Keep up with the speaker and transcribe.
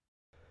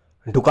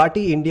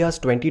Ducati India's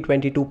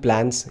 2022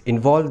 plans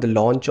involve the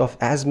launch of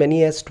as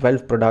many as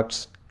 12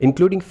 products,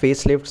 including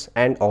facelifts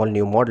and all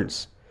new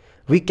models.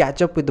 We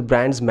catch up with the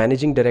brand's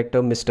managing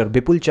director, Mr.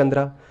 Bipul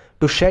Chandra,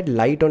 to shed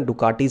light on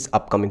Ducati's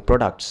upcoming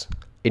products.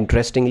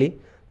 Interestingly,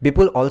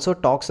 Bipul also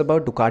talks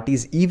about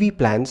Ducati's EV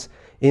plans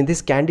in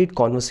this candid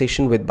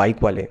conversation with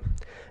BikeWale.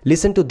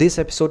 Listen to this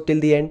episode till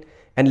the end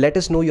and let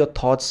us know your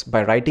thoughts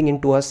by writing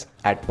into us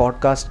at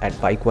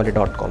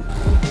podcast@bikewale.com.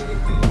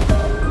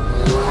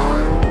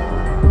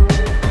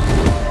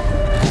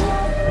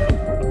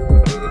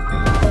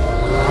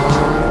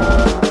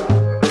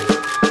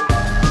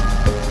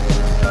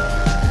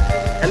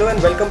 Hello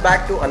and welcome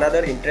back to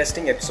another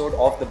interesting episode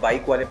of the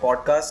BikeWale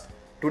podcast.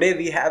 Today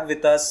we have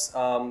with us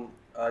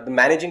the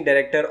managing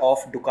director of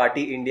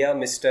Ducati India,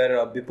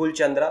 Mr. Bipul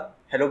Chandra.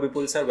 Hello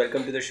Bipul sir,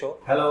 welcome to the show.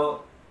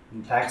 Hello,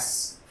 and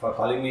thanks for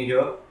calling me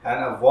here,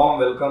 and a warm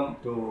welcome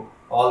to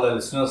all the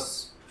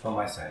listeners from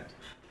my side.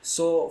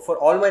 So for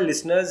all my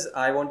listeners,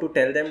 I want to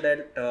tell them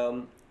that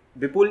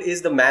Bipul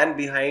is the man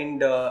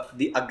behind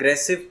the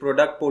aggressive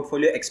product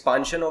portfolio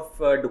expansion of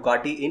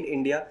Ducati in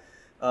India.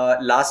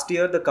 Last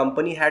year, the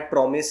company had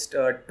promised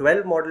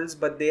 12 models,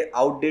 but they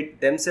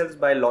outdid themselves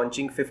by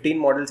launching 15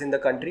 models in the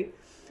country.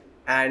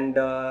 And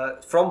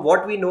from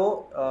what we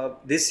know,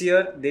 this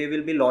year they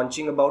will be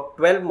launching about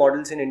 12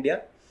 models in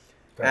India.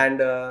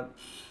 Correct. And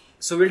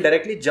so we'll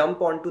directly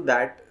jump onto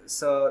that.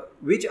 So,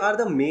 which are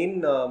the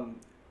main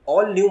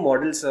all new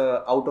models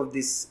out of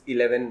this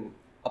 11,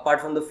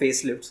 apart from the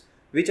facelifts?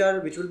 Which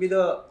will be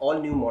the all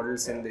new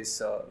models in this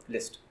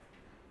list?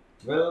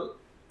 Well,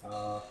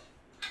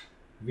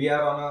 we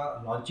are on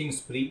a launching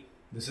spree.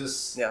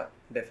 This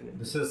Definitely.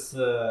 this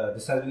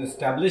has been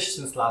established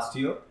since last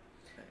year.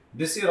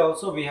 This year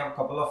also we have a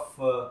couple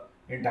of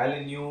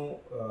entirely new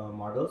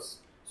models.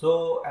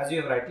 So as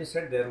you have rightly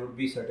said, there would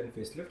be certain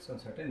facelifts and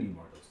certain new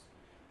models.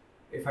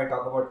 If I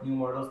talk about new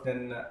models,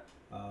 then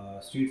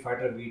Street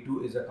Fighter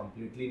V2 is a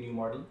completely new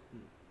model.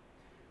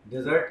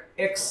 Desert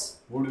X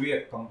would be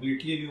a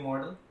completely new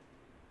model,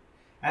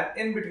 and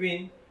in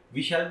between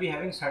we shall be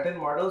having certain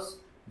models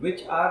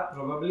which are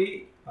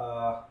probably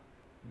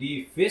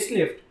the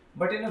facelift,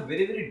 but in a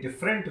very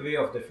different way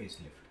of the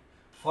facelift.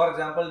 For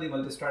example, the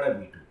Multistrada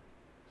V2,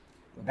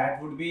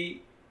 that would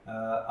be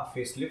a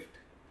facelift.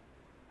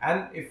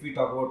 And if we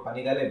talk about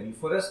Panigale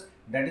V4S,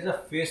 that is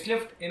a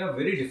facelift in a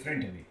very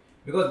different way,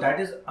 because that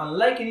is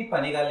unlike any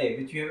Panigale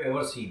which you have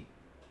ever seen.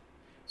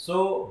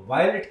 So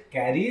while it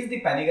carries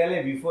the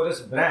Panigale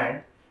V4S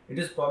brand, it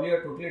is probably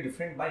a totally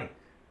different bike.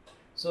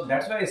 So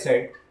that's why I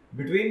said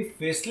between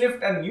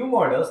facelift and new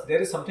models,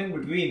 there is something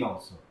between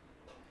also.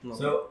 Okay.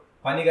 So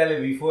Panigale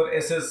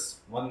V4S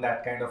is one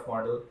that kind of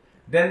model.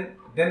 Then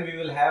we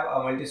will have a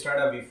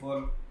Multistrada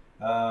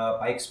V4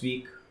 Pikes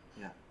Peak.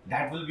 Yeah.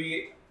 That will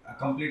be a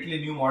completely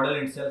new model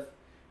in itself.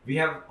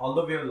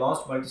 Although we have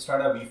launched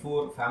Multistrada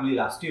V4 family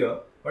last year,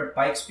 but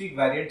Pikes Peak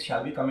variant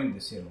shall be coming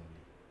this year only.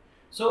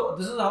 So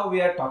this is how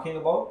we are talking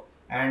about,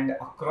 and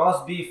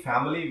across the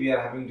family we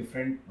are having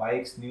different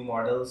bikes, new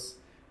models,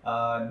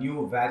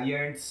 new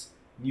variants,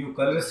 new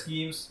color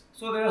schemes.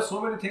 So there are so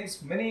many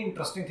things, many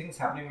interesting things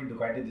happening with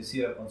Ducati this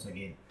year once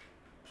again.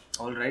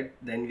 All right,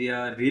 then we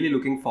are really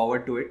looking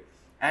forward to it.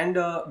 And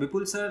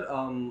Bipul sir,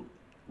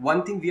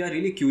 one thing we are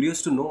really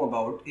curious to know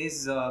about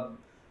is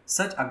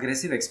such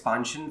aggressive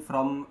expansion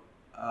from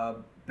a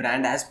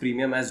brand as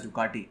premium as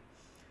Ducati.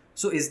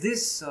 So is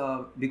this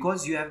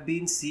because you have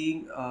been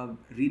seeing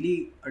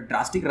really a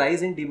drastic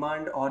rise in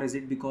demand, or is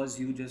it because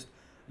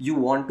you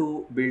want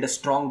to build a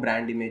strong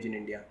brand image in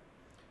India?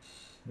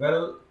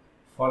 Well,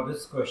 for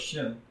this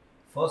question,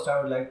 first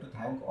I would like to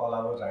thank all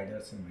our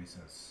riders and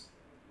racers.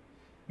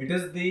 It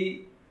is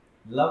the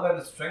love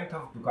and strength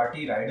of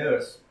Ducati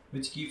riders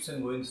which keeps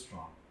on going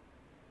strong.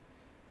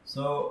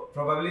 So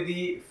probably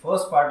the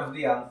first part of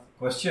the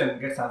question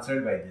gets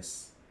answered by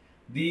this.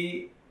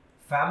 The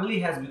family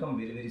has become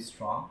very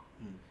strong.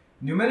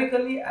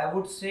 Numerically, I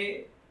would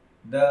say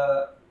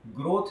the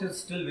growth is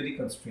still very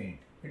constrained.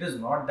 It is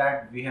not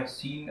that we have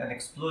seen an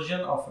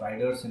explosion of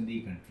riders in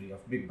the country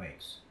of big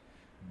bikes,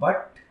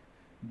 but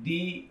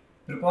the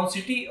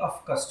propensity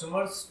of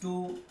customers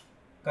to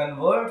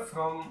convert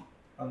from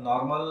a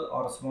normal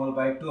or a small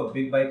bike to a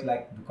big bike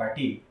like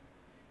Ducati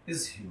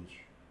is huge.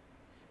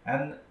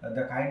 And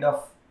the kind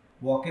of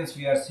walk-ins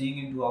we are seeing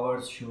into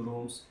our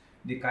showrooms,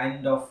 the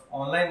kind of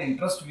online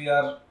interest we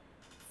are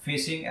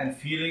facing and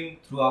feeling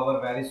through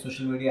our various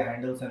social media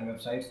handles and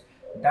websites,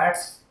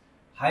 that's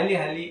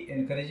highly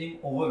encouraging,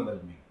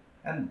 overwhelming,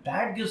 and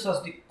that gives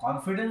us the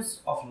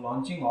confidence of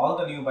launching all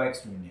the new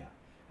bikes to India.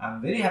 I'm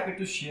very happy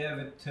to share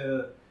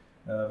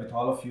with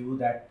all of you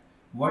that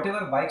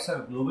whatever bikes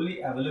are globally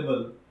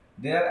available,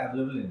 they are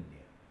available in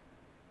India.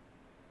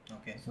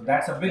 Okay. So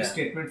that's a big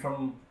statement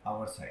from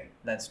our side.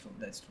 That's true.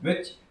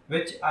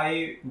 Which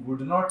I would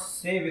not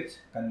say with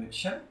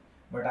conviction,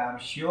 but I am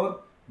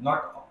sure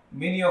not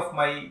many of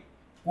my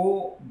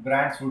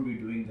co-brands would be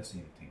doing the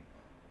same thing.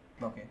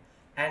 Okay.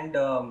 And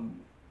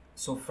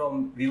so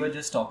we were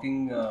just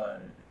talking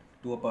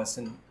to a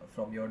person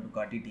from your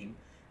Ducati team,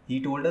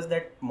 He told us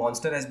that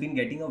Monster has been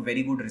getting a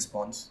very good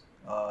response.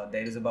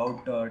 There is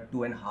about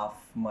 2.5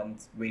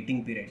 months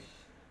waiting period.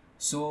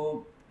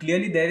 So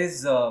clearly there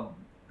is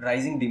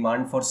rising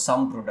demand for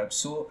some products.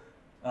 So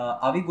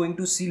are we going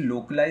to see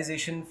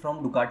localization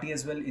from Ducati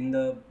as well in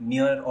the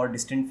near or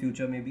distant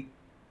future maybe?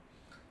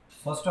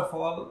 First of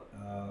all,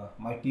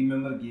 my team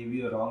member gave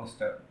you a wrong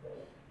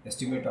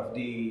estimate of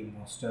the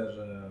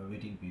Monster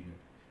waiting period.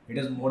 It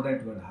is more than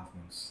 2.5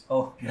 months.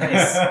 Oh,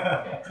 nice.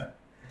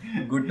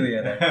 Good to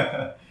hear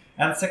that.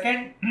 And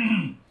second,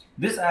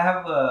 this I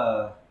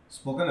have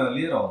spoken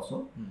earlier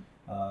also.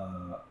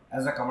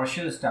 As a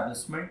commercial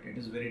establishment, it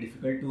is very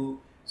difficult to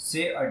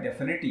say a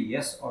definite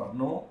yes or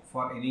no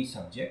for any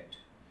subject.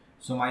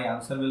 So my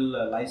answer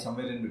will lie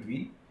somewhere in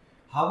between.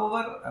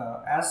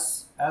 However,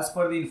 as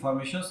per the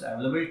informations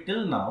available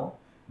till now,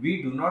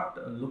 we do not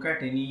look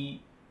at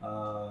any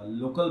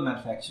local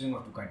manufacturing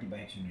of Ducati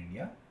bikes in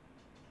India.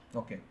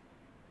 Okay.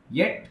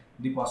 Yet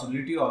the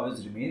possibility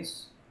always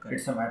remains. Correct.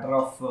 It's a matter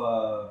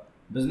of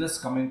business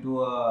coming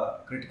to a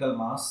critical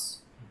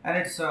mass, and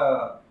it's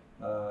a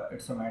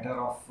matter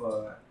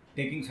of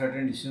taking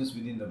certain decisions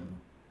within the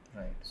group.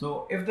 Right.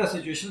 So if the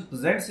situation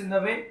presents in the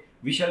way,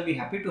 we shall be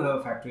happy to have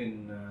a factory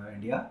in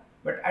India.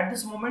 But at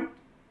this moment,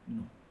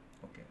 no.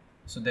 Okay.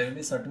 So there will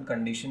be certain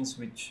conditions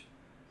which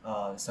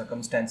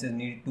circumstances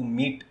need to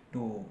meet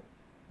to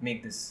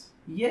make this.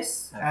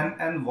 Yes, happen.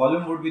 and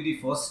volume would be the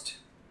first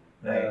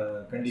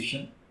Right.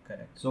 condition.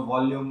 Correct. So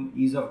volume,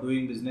 ease of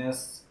doing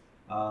business,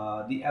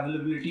 the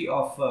availability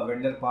of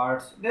vendor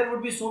parts. There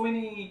would be so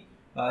many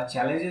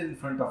challenges in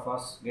front of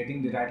us.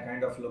 Getting the right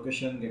kind of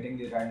location, getting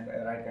the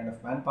right kind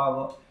of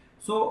manpower.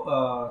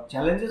 So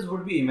challenges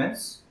would be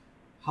immense.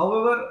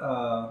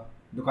 However,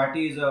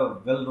 Ducati is a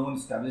well-known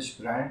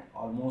established brand,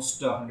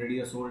 almost 100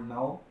 years old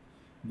now.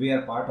 We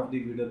are part of the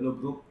VW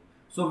group.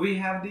 So we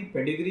have the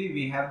pedigree,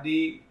 we have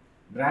the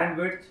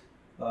bandwidth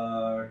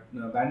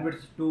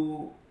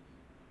to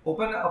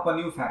open up a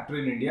new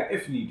factory in India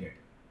if needed.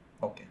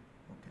 Okay.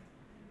 Okay.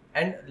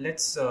 And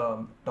let's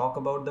talk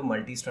about the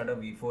Multistrada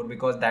V4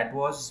 because that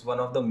was one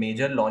of the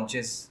major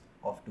launches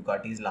of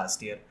Ducati's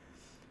last year.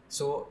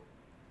 So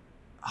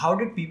how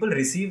did people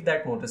receive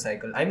that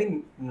motorcycle? I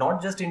mean,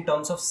 not just in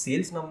terms of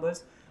sales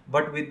numbers,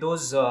 but with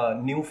those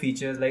new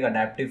features like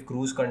adaptive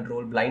cruise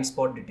control, blind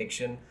spot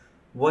detection.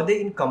 Were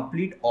they in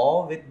complete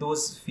awe with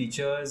those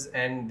features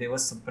and they were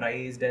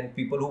surprised? And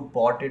people who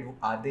bought it,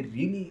 are they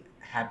really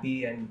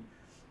happy and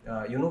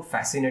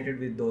fascinated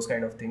with those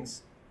kind of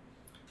things?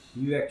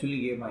 You actually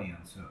gave my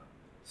answer,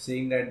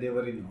 saying that they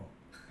were in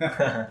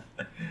awe.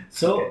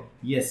 So, Okay.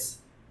 yes,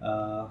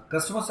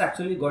 customers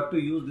actually got to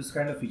use this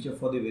kind of feature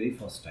for the very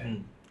first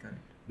time. Correct.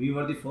 We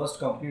were the first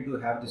company to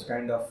have this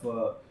kind of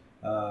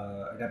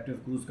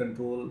adaptive cruise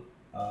control,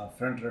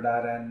 front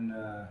radar, and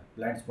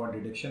blind spot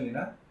detection in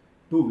a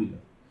two-wheeler.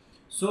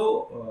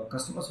 So,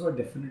 customers were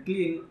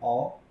definitely in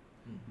awe.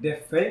 They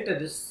felt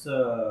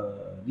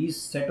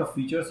these set of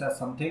features as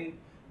something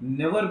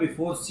never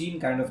before seen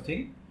kind of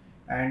thing,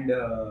 and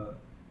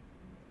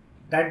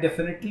that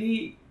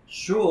definitely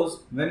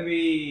shows when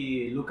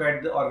we look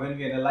at or when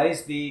we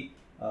analyze the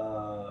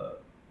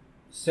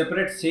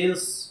separate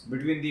sales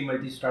between the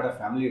Multistrada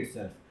family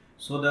itself.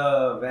 So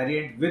the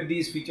variant with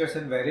these features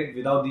and variant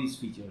without these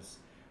features.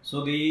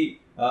 So the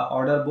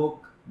order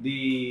book,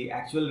 the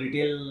actual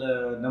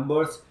retail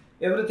numbers,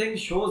 everything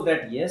shows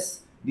that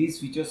yes, these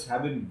features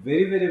have been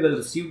very, very well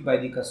received by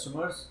the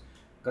customers.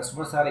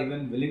 Customers are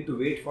even willing to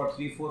wait for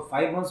 3, 4,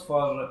 5 months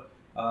for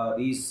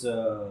these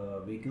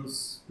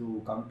vehicles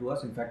to come to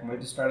us. In fact,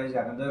 Multistrada is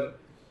another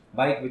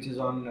bike which is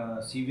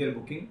on severe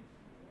booking.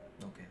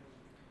 Okay.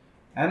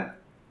 And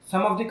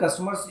some of the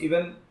customers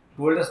even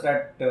told us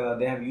that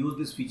they have used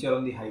this feature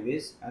on the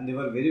highways and they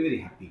were very, very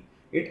happy.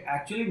 It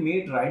actually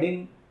made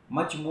riding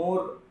much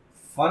more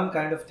fun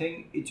kind of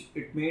thing.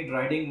 It made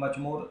riding much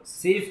more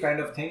safe kind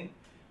of thing,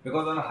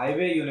 because on a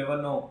highway you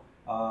never know.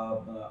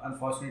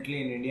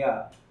 Unfortunately, in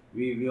India,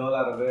 we all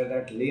are aware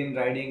that lane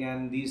riding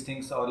and these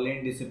things, or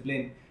lane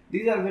discipline,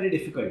 these are very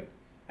difficult.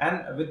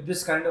 And with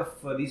this kind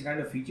of these kind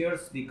of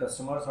features, the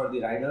customers or the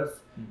riders,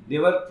 they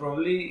were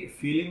probably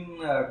feeling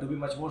to be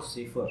much more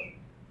safer,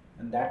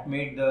 and that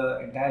made the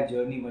entire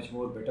journey much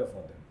more better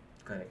for them.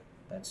 Correct.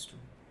 That's true.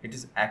 It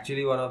is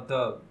actually one of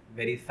the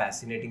very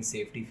fascinating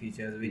safety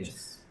features which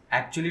Yes.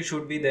 actually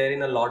should be there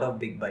in a lot of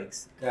big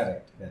bikes.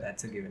 Correct.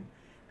 That's a given.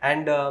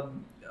 And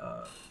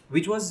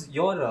which was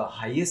your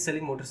highest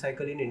selling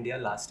motorcycle in India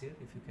last year,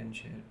 if you can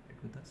share it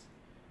with us?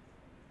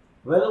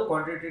 Well,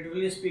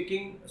 quantitatively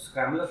speaking,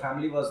 Scrambler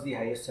family was the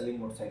highest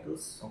selling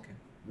motorcycles, Okay.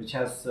 which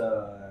has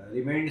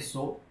remained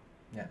so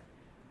Yeah.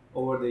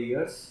 over the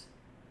years.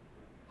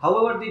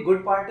 However, the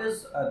good part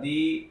is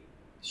the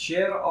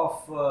share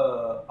of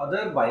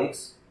other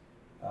bikes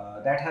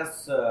that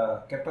has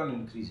kept on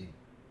increasing.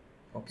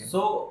 Okay.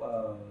 So,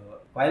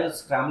 while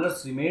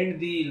Scramblers remained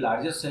the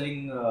largest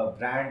selling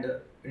brand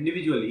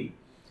individually,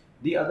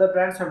 the other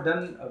brands have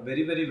done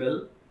very, very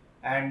well,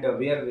 and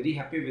we are very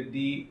happy with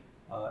the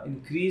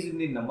increase in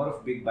the number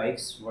of big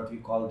bikes, what we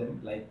call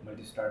them, like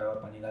Multistrada or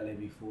BikeWale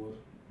V4,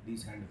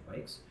 these kind of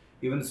bikes.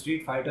 Even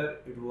Street Fighter,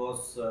 it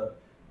was a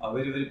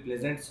very very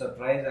pleasant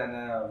surprise and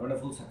a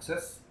wonderful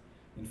success.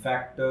 In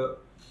fact,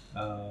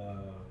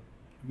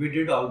 we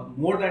did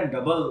more than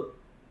double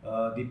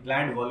the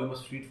planned volume of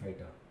Street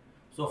Fighter.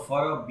 So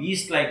for a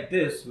beast like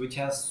this, which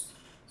has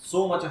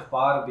so much of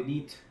power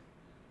beneath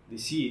the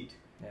seat,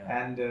 Yeah.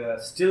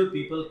 and still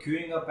people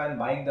queuing up and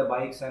buying the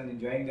bikes and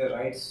enjoying their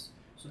rides,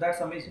 so that's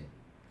amazing.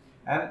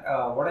 And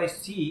what I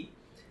see,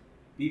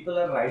 people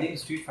are riding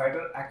Street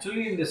Fighter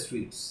actually in the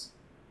streets.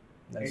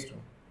 That's It,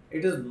 true.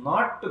 it is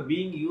not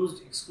being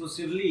used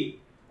exclusively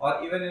or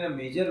even in a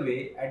major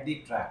way at the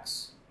tracks.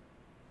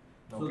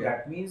 So Okay.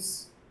 that means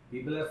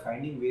people are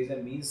finding ways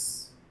and means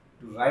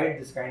to ride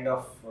this kind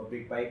of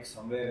big bike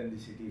somewhere in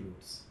the city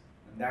roads,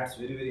 and that's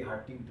very very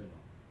heartening to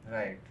know.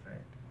 Right,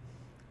 right.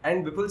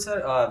 And Bipul sir,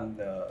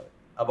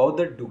 about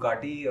the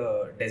Ducati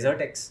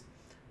Desert X,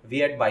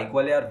 we at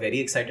BikeWale are very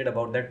excited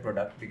about that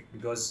product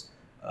because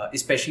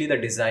especially the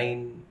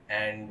design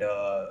and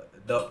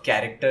the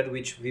character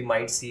which we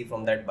might see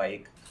from that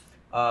bike.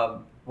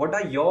 What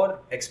are your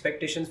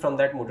expectations from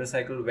that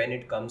motorcycle when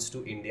it comes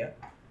to India?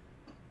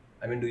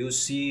 I mean, do you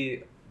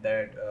see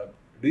that?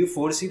 Do you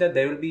foresee that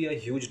there will be a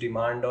huge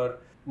demand, or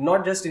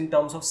not just in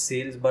terms of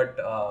sales,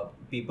 but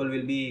people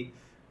will be,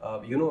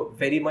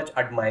 very much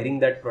admiring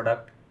that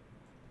product?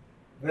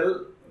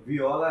 Well, we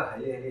all are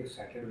highly highly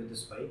excited with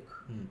this bike.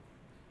 Hmm.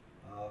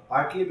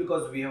 Partly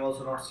because we have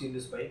also not seen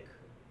this bike.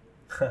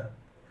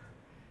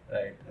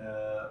 Right.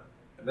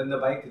 When the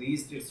bike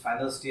reached its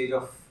final stage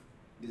of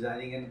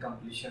designing and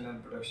completion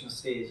and production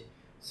stage,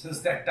 since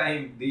that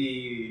time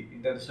the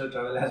international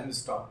travel has been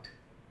stopped.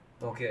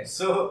 Okay.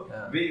 So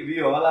Yeah.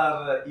 we all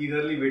are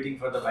eagerly waiting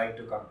for the bike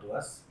to come to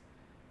us.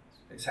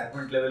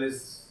 Excitement level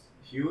is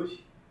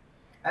huge.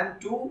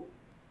 And two,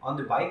 on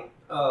the bike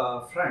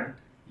front,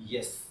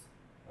 yes,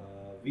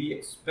 we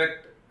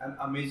expect an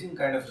amazing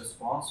kind of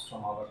response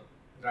from our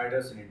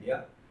riders in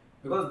India,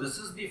 because this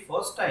is the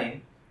first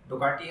time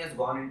Ducati has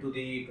gone into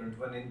the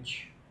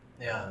 21-inch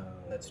Yeah,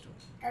 that's true.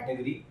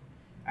 category,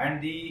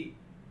 and the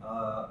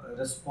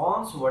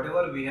response,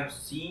 whatever we have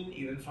seen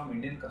even from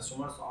Indian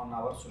customers on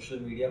our social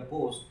media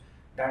posts,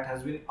 that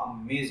has been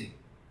amazing.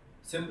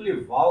 Simply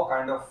wow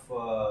kind of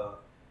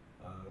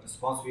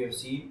response we have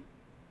seen.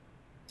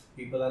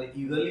 People are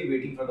eagerly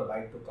waiting for the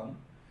bike to come.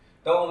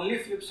 The only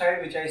flip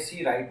side which I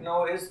see right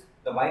now is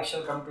the bike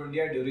shall come to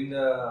India during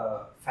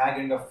the fag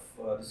end of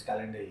this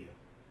calendar year.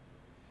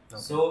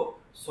 Okay. So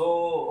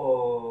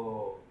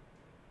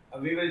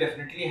we will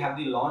definitely have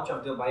the launch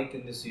of the bike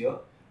in this year.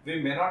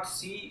 We may not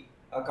see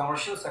a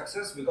commercial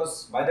success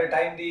because by the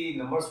time the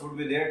numbers would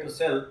be there to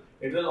sell,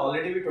 it will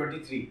already be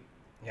 23.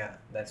 Yeah,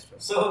 that's true.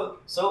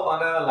 So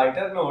on a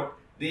lighter note,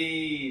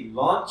 the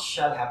launch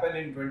shall happen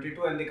in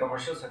 22 and the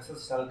commercial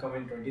success shall come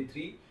in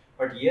 23.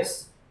 But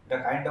yes, the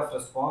kind of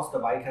response the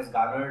bike has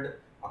garnered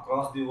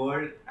across the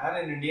world and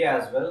in India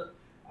as well,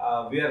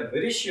 we are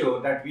very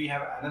sure that we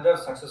have another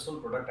successful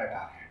product at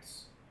our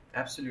hands.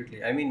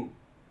 Absolutely. I mean,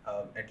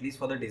 at least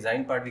for the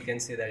design part, we can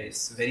say that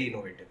it's very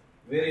innovative.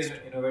 Very That's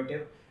true.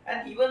 innovative,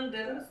 and even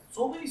there are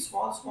so many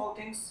small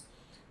things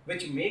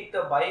which make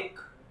the bike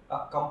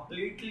a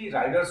completely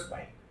rider's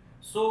bike.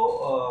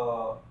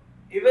 So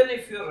even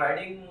if you're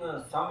riding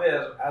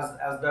somewhere,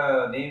 as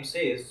the name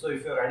says, so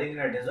if you're riding in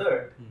a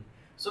desert, Hmm.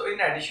 so in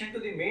addition to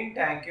the main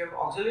tank, you have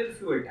auxiliary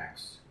fuel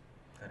tanks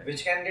Correct.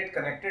 which can get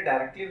connected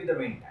directly with the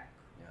main tank.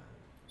 Yeah.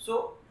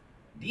 So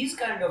these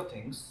kind of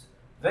things,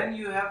 when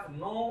you have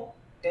no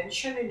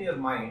tension in your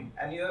mind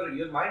and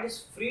your mind is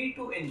free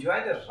to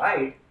enjoy the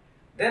ride,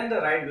 then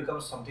the ride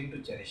becomes something to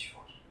cherish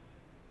for.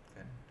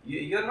 Correct.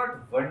 You're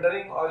not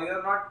wondering, or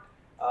you're not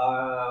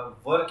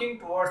working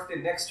towards the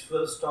next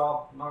fuel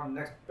stop, not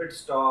next pit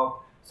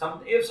stop.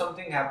 If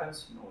something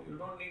happens, no, you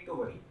don't need to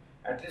worry.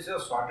 At least you're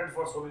sorted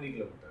for so many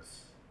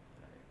kilometers.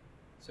 Right.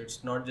 So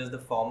it's not just the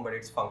form, but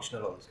it's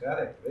functional also.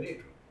 Correct, very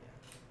true.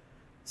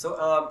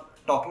 So,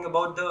 talking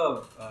about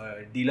the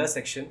dealer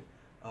section,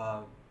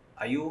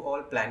 are you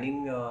all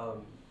planning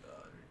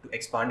to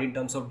expand in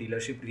terms of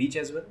dealership reach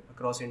as well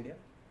across India?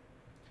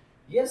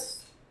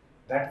 Yes,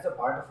 that is a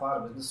part of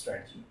our business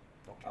strategy.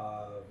 Okay.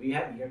 We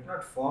have yet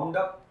not formed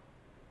up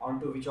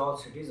onto which all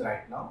cities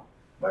right now,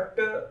 but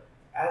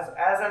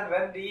as and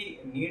when the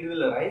need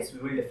will arise, we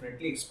will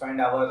definitely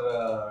expand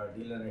our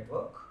dealer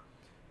network.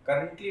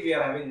 Currently, we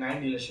are having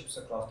 9 dealerships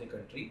across the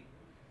country,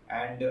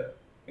 and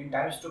in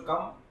times to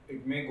come,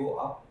 it may go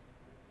up.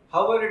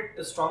 However,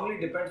 it strongly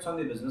depends on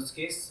the business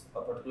case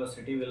a particular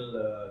city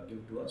will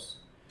give to us,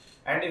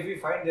 and if we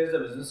find there is a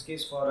business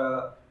case for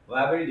a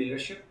viable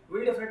dealership,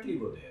 we'll definitely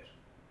go there.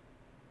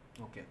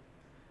 Okay.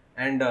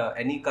 And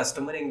any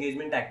customer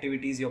engagement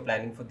activities you're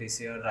planning for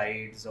this year,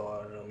 rides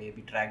or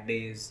maybe track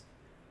days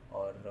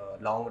or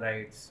long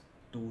rides,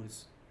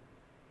 tours?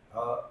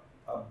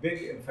 A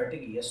big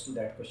emphatic yes to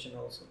that question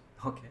also.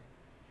 Okay.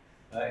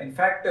 In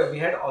fact, we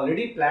had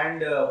already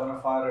planned one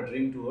of our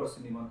dream tours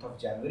in the month of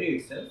January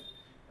itself.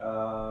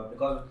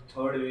 Because of the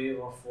third wave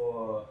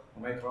of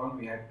Omicron,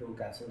 we had to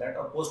cancel that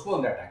or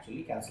postpone that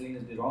actually. Cancelling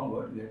is the wrong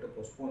word, we had to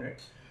postpone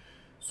it.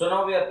 So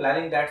now we are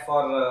planning that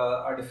for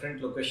a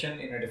different location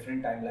in a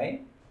different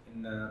timeline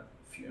in a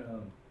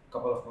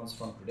couple of months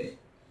from today.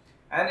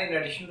 And in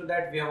addition to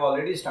that, we have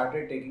already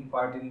started taking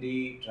part in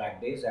the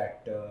track days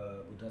at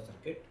Buddha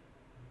Circuit.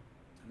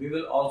 We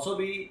will also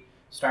be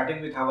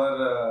starting with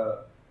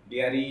our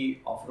DRE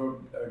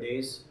off-road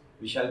days.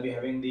 We shall be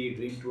having the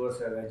dream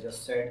tours, as I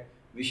just said.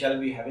 We shall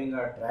be having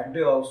a track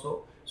day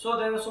also. So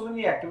there are so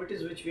many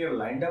activities which we have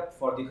lined up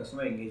for the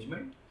customer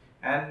engagement.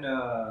 And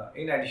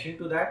in addition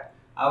to that,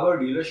 our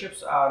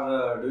dealerships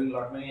are doing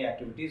lot many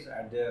activities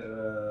at their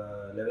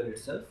level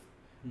itself,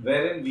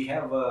 wherein we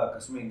have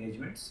customer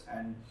engagements,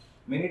 and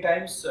many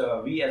times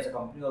we as a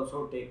company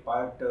also take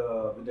part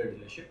with the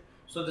dealership.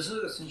 So this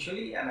is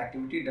essentially an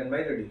activity done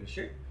by the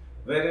dealership,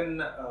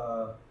 wherein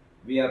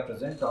we are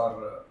present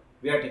or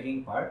we are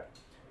taking part.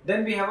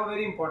 Then we have a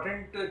very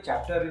important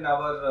chapter in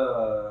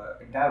our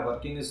entire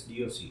working is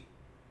DOC.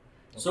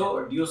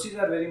 So DOCs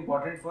are very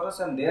important for us,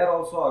 and they are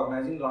also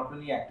organizing lot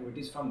many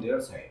activities from their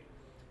side,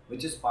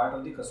 which is part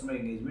of the customer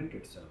engagement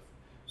itself.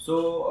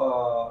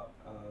 So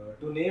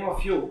to name a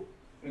few,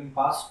 in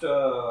past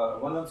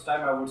 1 month's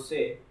time, I would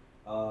say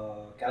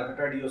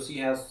Calcutta DOC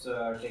has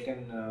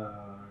taken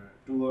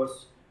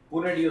tours.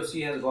 Pune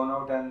DOC has gone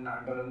out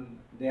and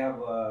they have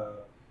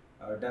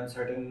done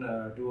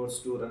certain tours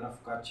to run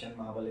of Kutch and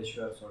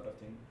Mahabaleshwar sort of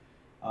thing.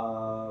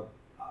 Uh,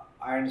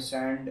 I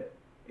understand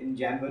in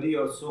January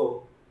or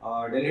so,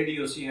 Delhi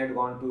DOC had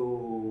gone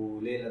to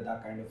Leh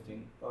Ladakh kind of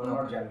thing, or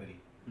not January,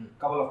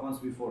 couple of months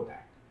before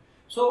that.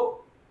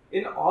 So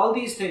in all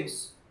these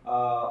things,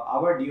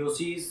 our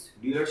DOCs,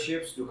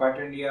 dealerships,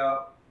 Ducati India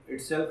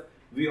itself,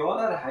 we all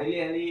are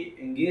highly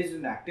engaged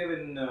and active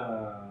in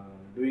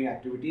doing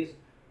activities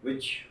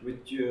which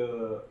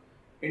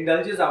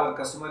indulges our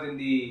customer in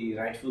the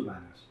rightful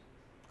manner.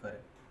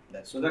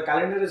 Correct. So the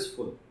calendar is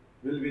full.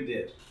 We'll be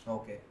there.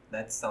 Okay,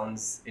 that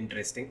sounds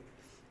interesting.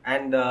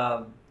 And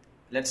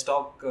let's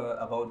talk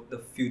about the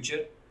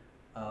future.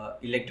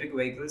 Electric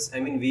vehicles. I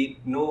mean, we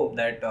know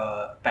that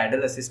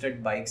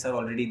paddle-assisted bikes are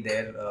already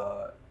there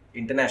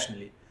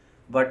internationally,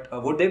 but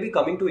would they be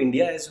coming to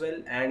India as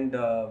well? And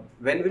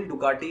when will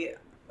Ducati,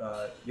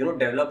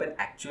 develop an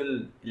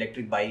actual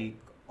electric bike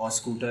or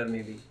scooter,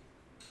 maybe?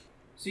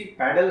 See,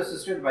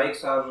 paddle-assisted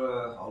bikes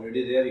are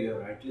already there. You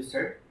have rightly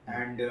said,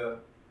 and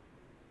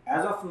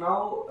as of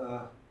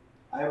now,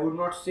 I would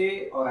not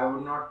say, or I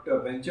would not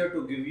venture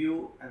to give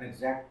you an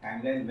exact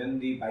timeline when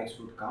the bikes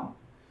would come.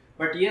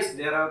 But yes,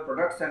 there are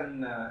products,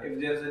 and if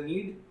there is a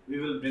need, we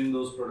will bring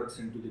those products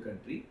into the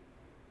country.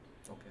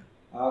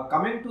 Okay.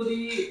 Coming to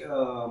the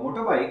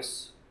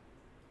motorbikes,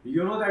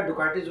 you know that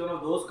Ducati is one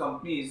of those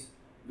companies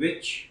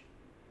which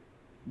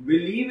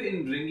believe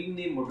in bringing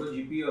the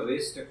MotoGP or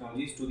race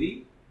technologies to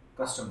the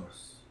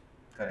customers.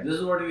 Correct. This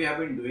is what we have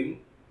been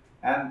doing,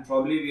 and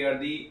probably we are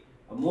the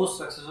most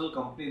successful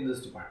company in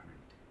this department.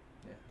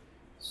 Yeah.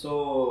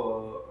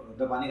 So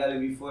the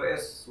Panigale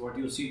V4S, what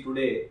you see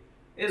today,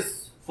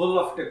 is full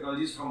of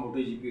technologies from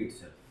MotoGP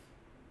itself,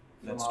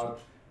 from That's our true.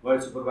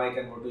 World Superbike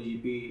and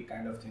MotoGP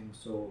kind of thing.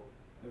 So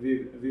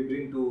we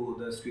bring to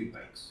the street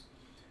bikes.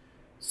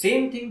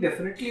 Same thing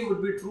definitely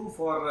would be true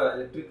for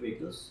electric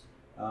vehicles.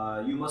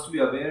 You must be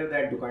aware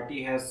that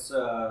Ducati has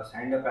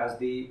signed up as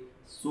the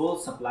sole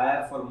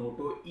supplier for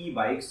Moto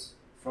e-bikes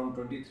from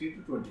 23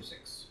 to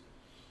 26.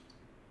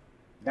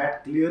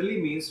 That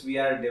clearly means we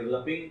are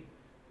developing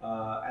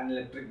an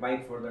electric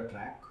bike for the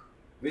track,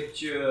 which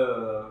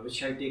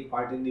shall take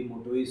part in the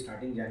Moto E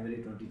starting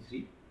January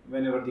 23,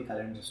 whenever the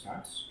calendar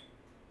starts.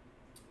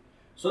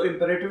 So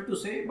imperative to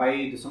say,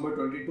 by December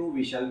 22,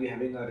 we shall be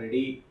having a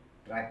ready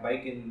track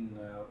bike in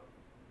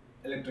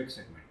electric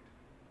segment.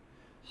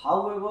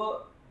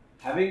 However,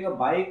 having a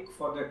bike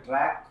for the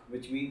track,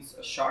 which means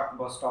a short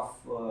burst of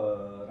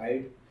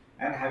ride,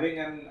 and having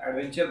an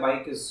adventure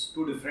bike is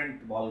two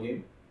different ball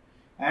game.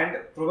 And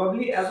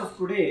probably as of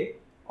today,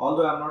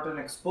 although I'm not an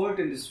expert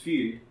in this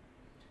field,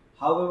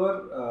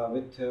 however,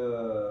 with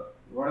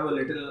whatever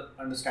little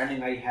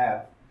understanding I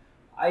have,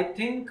 I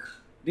think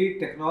the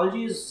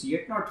technology is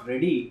yet not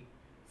ready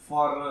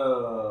for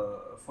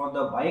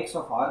the bikes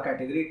of our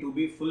category to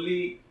be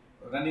fully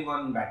running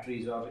on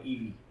batteries or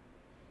EV,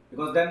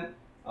 because then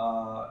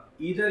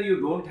either you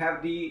don't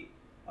have the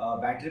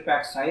battery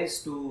pack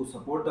size to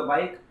support the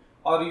bike,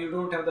 or you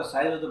don't have the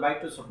size of the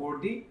bike to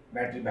support the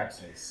battery pack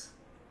size.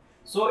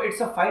 So it's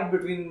a fight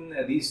between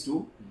these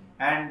two,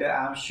 and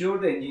I'm sure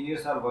the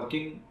engineers are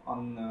working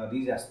on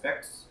these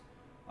aspects.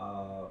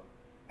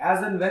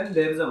 As and when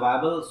there is a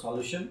viable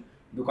solution,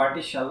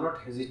 Ducati shall not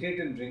hesitate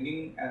in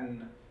bringing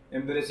and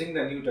embracing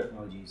the new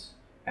technologies.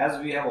 As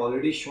we have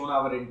already shown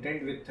our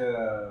intent with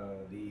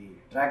the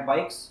track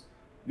bikes,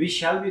 we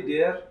shall be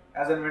there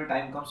as and when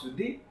time comes with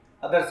the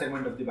other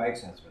segment of the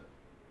bikes as well.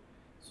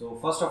 So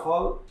first of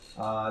all,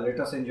 let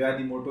us enjoy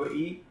the Moto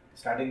E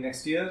starting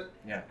next year,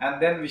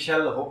 and then we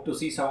shall hope to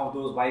see some of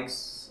those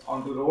bikes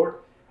onto road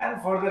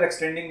and further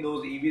extending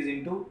those EVs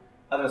into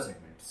other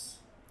segments.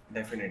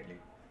 Definitely.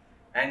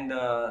 And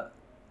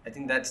I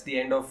think that's the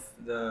end of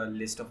the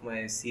list of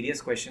my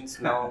serious questions.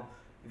 Now,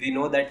 we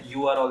know that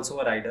you are also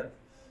a rider.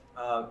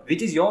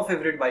 Which is your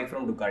favorite bike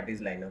from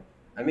Ducati's lineup?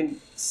 I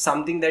mean,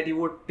 something that you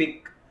would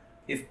pick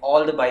if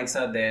all the bikes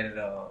are there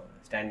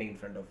standing in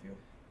front of you.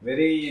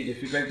 Very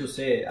difficult to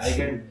say.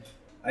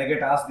 I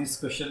get asked this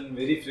question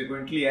very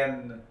frequently,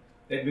 and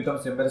it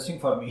becomes embarrassing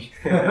for me.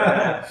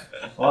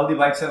 All the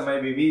bikes are my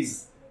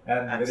babies,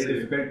 and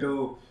Absolutely. very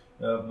difficult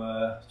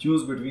to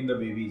choose between the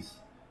babies.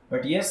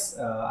 But yes,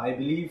 I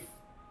believe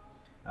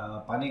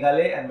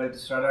Panigale and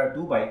Multistrada are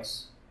two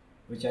bikes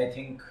which I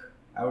think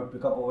I would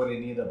pick up over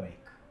any other bike.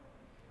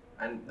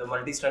 And the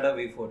Multistrada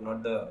V4,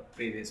 not the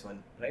previous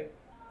one, right?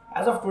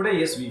 As of today,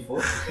 yes,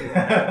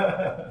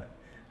 V4.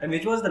 And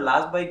which was the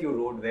last bike you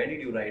rode? Where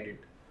did you ride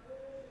it?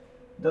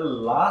 The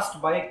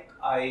last bike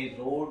I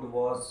rode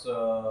was,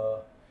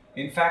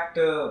 in fact,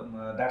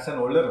 that's an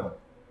older one.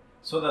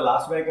 So the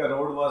last bike I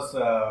rode was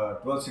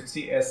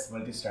 1260S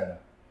Multistrada.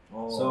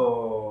 Oh.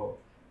 So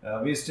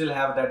we still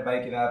have that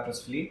bike in our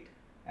press fleet,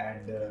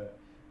 and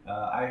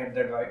I had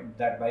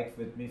that bike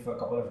with me for a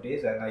couple of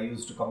days, and I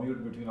used to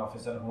commute between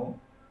office and home.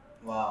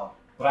 Wow.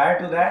 Prior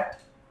to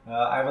that,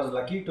 I was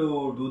lucky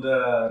to do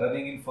the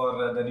running in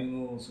for the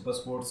new Super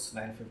Sports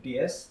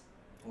 950S.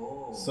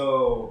 Oh.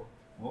 So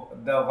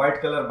the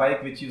white color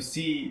bike which you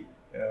see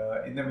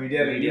in the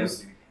media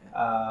reviews,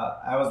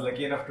 I was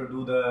lucky enough to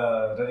do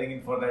the running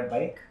in for that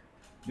bike.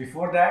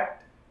 Before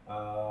that,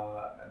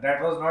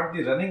 that was not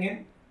the running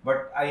in,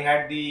 but I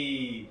had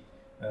the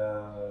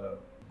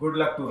good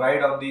luck to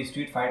ride on the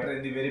Street Fighter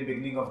in the very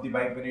beginning of the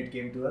bike when it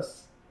came to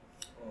us.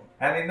 Oh.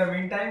 And in the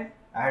meantime,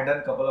 I had done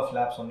a couple of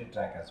laps on the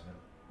track as well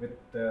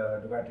with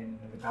Ducati,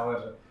 with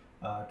our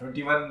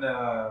 21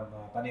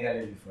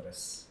 Panigale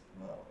V4S.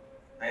 Wow.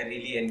 I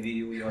really envy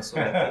you. You're so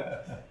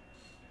lucky.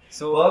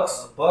 So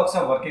Perks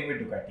of working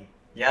with Ducati.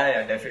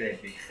 Yeah,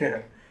 definitely.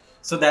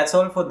 So that's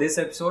all for this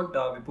episode.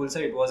 Bipul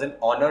sir, it was an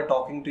honor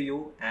talking to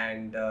you,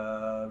 and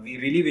we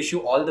really wish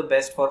you all the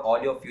best for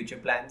all your future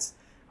plans.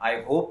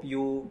 I hope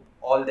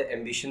all the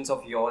ambitions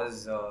of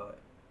yours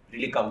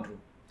really come true.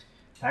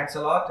 Thanks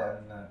a lot,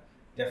 and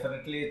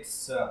definitely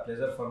it's a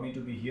pleasure for me to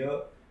be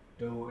here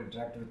to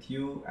interact with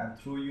you and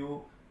through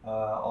you,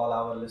 all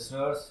our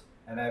listeners.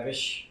 And I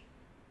wish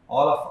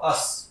all of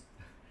us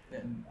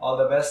all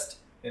the best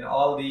in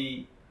all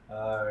the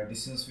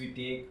decisions we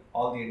take,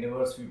 all the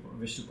endeavors we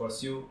wish to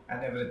pursue,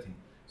 and everything.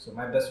 So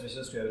my best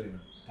wishes to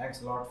everyone.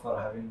 Thanks a lot for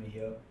having me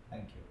here.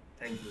 Thank you.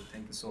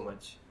 Thank you so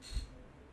much.